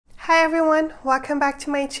Hi everyone, welcome back to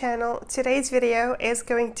my channel. Today's video is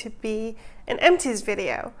going to be an empties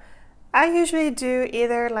video. I usually do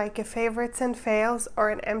either like a favorites and fails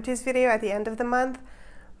or an empties video at the end of the month,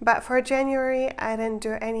 but for January I didn't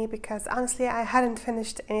do any because honestly I hadn't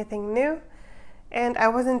finished anything new and I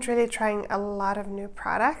wasn't really trying a lot of new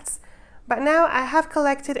products. But now I have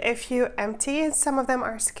collected a few empties. Some of them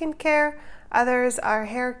are skincare, others are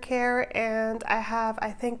hair care, and I have,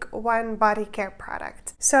 I think, one body care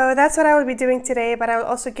product. So that's what I will be doing today, but I will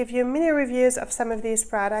also give you mini reviews of some of these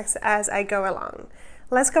products as I go along.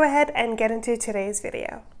 Let's go ahead and get into today's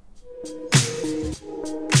video.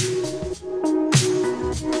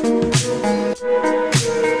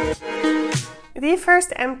 The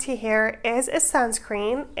first empty here is a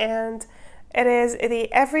sunscreen, and it is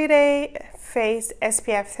the Everyday Face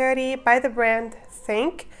SPF 30 by the brand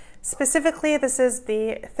Think. Specifically, this is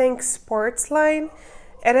the Thinksports line.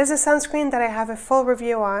 It is a sunscreen that I have a full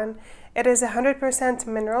review on. It is 100%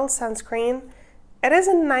 mineral sunscreen. It is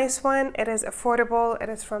a nice one. It is affordable. It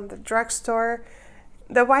is from the drugstore.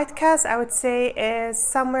 The white cast, I would say, is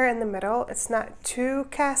somewhere in the middle. It's not too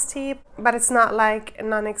casty, but it's not like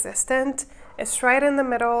non-existent. It's right in the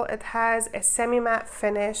middle. It has a semi-matte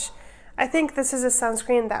finish. I think this is a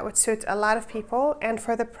sunscreen that would suit a lot of people, and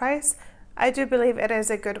for the price, I do believe it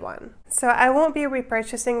is a good one. So I won't be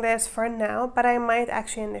repurchasing this for now, but I might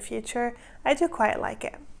actually in the future. I do quite like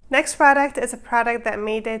it. Next product is a product that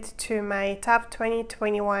made it to my top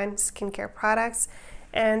 2021 skincare products,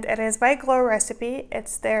 and it is by Glow Recipe.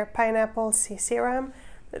 It's their Pineapple C Serum.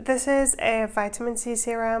 This is a vitamin C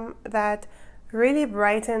serum that really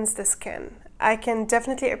brightens the skin. I can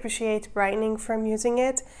definitely appreciate brightening from using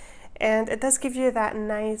it, and it does give you that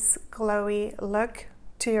nice glowy look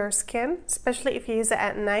to your skin, especially if you use it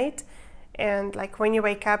at night and like when you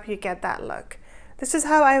wake up you get that look. This is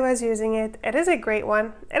how I was using it. It is a great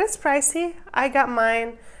one. It is pricey. I got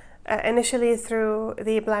mine initially through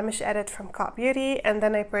the Blemish Edit from Cop Beauty, and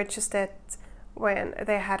then I purchased it when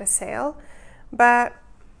they had a sale. But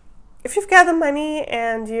if you've got the money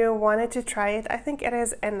and you wanted to try it, I think it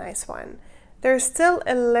is a nice one. There's still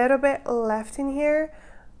a little bit left in here,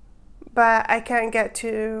 but I can't get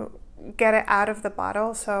it out of the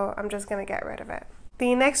bottle, so I'm just gonna get rid of it.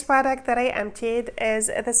 The next product that I emptied is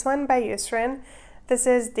this one by Eucerin. This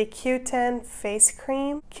is the Q10 face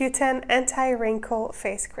cream, Q10 anti-wrinkle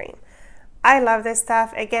face cream. I love this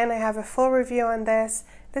stuff. Again, I have a full review on this.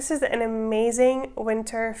 This is an amazing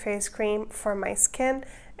winter face cream for my skin.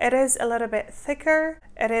 It is a little bit thicker.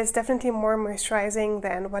 It is definitely more moisturizing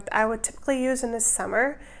than what I would typically use in the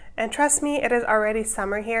summer. And trust me, it is already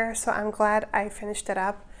summer here, so I'm glad I finished it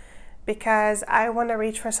up, because I want to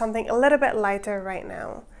reach for something a little bit lighter right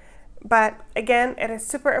now. But again, it is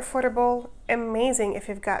super affordable, amazing if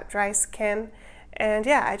you've got dry skin, and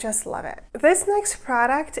yeah, I just love it. This next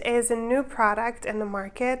product is a new product in the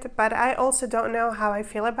market, but I also don't know how I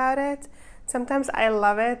feel about it. Sometimes I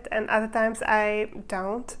love it and other times I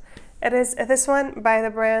don't. It is this one by the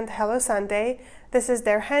brand Hello Sunday. This is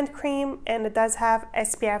their hand cream, and it does have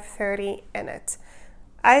SPF 30 in it.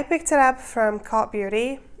 I picked it up from Cop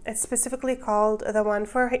Beauty. It's specifically called the one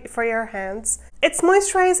for your hands. It's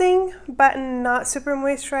moisturizing, but not super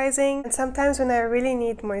moisturizing. And sometimes when I really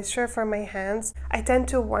need moisture for my hands, I tend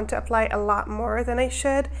to want to apply a lot more than I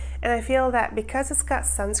should. And I feel that because it's got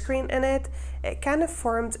sunscreen in it, it kind of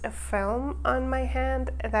forms a film on my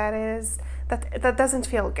hand that doesn't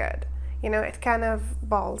feel good. You know, it kind of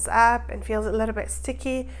balls up and feels a little bit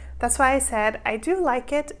sticky. That's why I said I do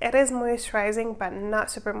like it. It is moisturizing, but not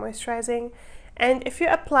super moisturizing. And if you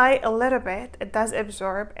apply a little bit, it does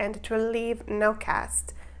absorb and it will leave no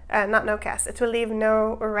cast. It will leave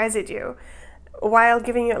no residue while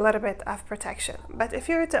giving you a little bit of protection. But if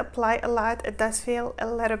you were to apply a lot, it does feel a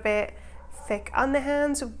little bit thick on the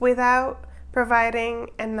hands without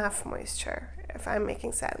providing enough moisture, if I'm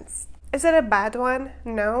making sense. Is it a bad one?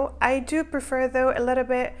 No. I do prefer though a little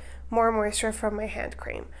bit more moisture from my hand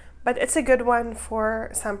cream, but it's a good one for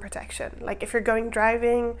sun protection. Like if you're going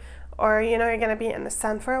driving, or you know you're gonna be in the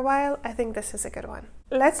sun for a while, I think this is a good one.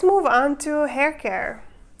 Let's move on to hair care.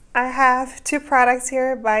 I have two products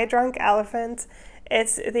here by Drunk Elephant.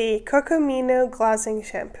 It's the Cocomino Glossing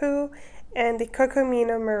Shampoo and the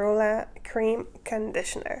Cocomino Marula Cream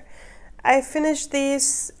Conditioner. I finished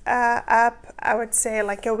these up, I would say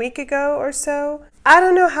like a week ago or so. I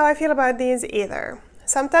don't know how I feel about these either.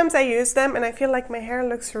 Sometimes I use them and I feel like my hair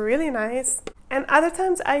looks really nice, and other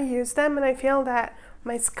times I use them and I feel that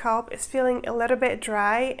my scalp is feeling a little bit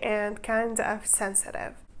dry and kind of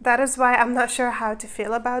sensitive. That is why I'm not sure how to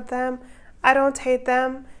feel about them. I don't hate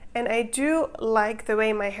them. and I do like the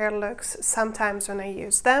way my hair looks sometimes when I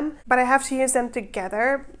use them, but I have to use them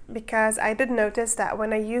together because I did notice that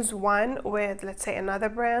when I use one with, let's say, another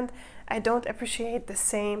brand, I don't appreciate the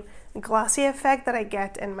same glossy effect that I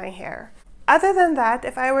get in my hair. Other than that,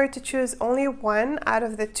 if I were to choose only one out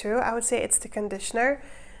of the two, I would say it's the conditioner,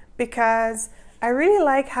 because I really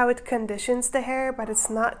like how it conditions the hair, but it's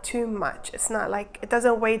not too much. It's not like, it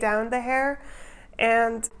doesn't weigh down the hair.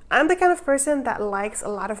 And I'm the kind of person that likes a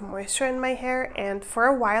lot of moisture in my hair, and for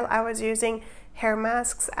a while I was using hair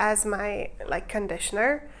masks as my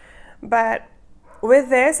conditioner, but with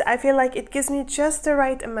this I feel like it gives me just the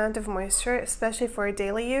right amount of moisture, especially for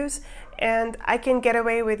daily use, and I can get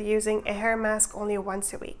away with using a hair mask only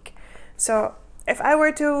once a week. So if I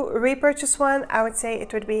were to repurchase one, I would say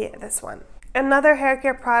it would be this one. Another hair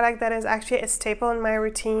care product that is actually a staple in my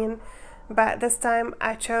routine, but this time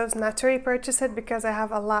I chose not to repurchase it because I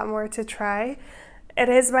have a lot more to try. It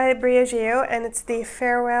is by Briogeo, and it's the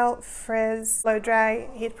Farewell Frizz Blow Dry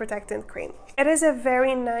Heat Protectant Cream. It is a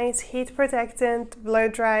very nice heat protectant, blow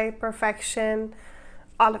dry, perfection,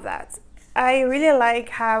 all of that. I really like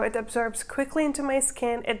how it absorbs quickly into my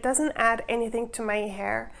skin. It doesn't add anything to my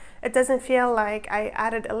hair. It doesn't feel like I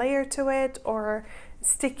added a layer to it or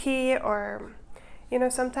sticky, or you know,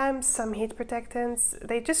 sometimes some heat protectants,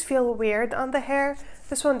 they just feel weird on the hair.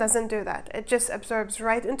 This one doesn't do that. It just absorbs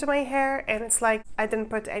right into my hair, and it's like I didn't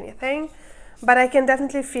put anything. But I can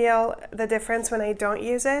definitely feel the difference when I don't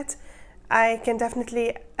use it. I can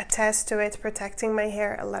definitely attest to it protecting my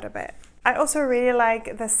hair a little bit. I also really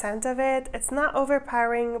like the scent of it. It's not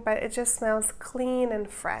overpowering, but it just smells clean and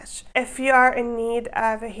fresh. If you are in need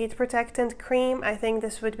of a heat protectant cream, I think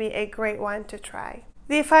this would be a great one to try.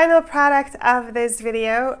 The final product of this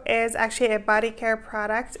video is actually a Bodycare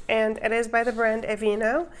product, and it is by the brand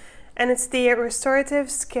Aveeno, and it's the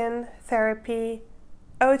Restorative Skin Therapy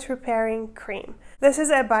Oat Repairing Cream. This is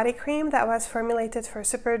a body cream that was formulated for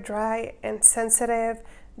super dry and sensitive,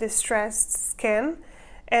 distressed skin,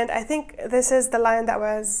 and I think this is the line that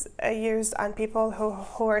was used on people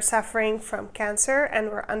who are suffering from cancer and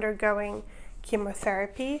were undergoing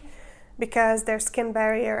chemotherapy, because their skin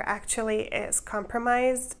barrier actually is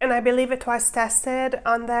compromised. And I believe it was tested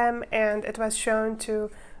on them, and it was shown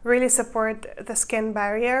to really support the skin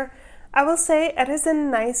barrier. I will say it is a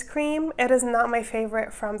nice cream. It is not my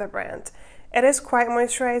favorite from the brand. It is quite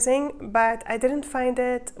moisturizing, but I didn't find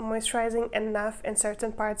it moisturizing enough in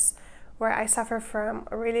certain parts where I suffer from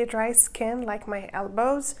really dry skin, like my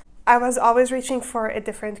elbows. I was always reaching for a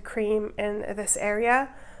different cream in this area,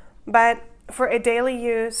 but for a daily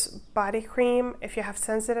use body cream, if you have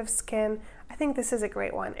sensitive skin, I think this is a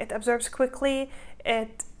great one. It absorbs quickly,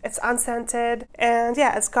 it's unscented, and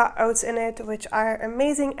yeah, it's got oats in it, which are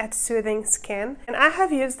amazing at soothing skin. And I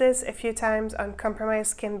have used this a few times on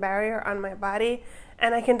compromised skin barrier on my body,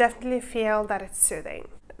 and I can definitely feel that it's soothing.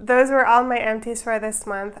 Those were all my empties for this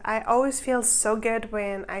month. I always feel so good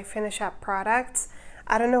when I finish up products.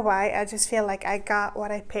 I don't know why, I just feel like I got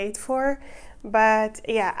what I paid for. But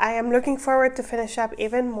yeah, I am looking forward to finish up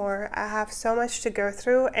even more. I have so much to go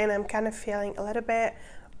through, and I'm kind of feeling a little bit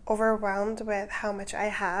overwhelmed with how much I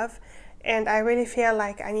have, and I really feel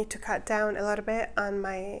like I need to cut down a little bit on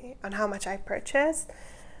how much I purchased.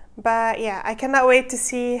 But yeah, I cannot wait to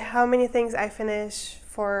see how many things I finish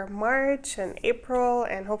for March and April,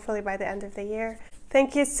 and hopefully by the end of the year.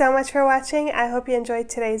 Thank you so much for watching. I hope you enjoyed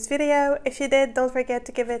today's video. If you did, don't forget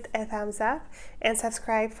to give it a thumbs up and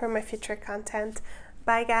subscribe for my future content.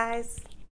 Bye guys!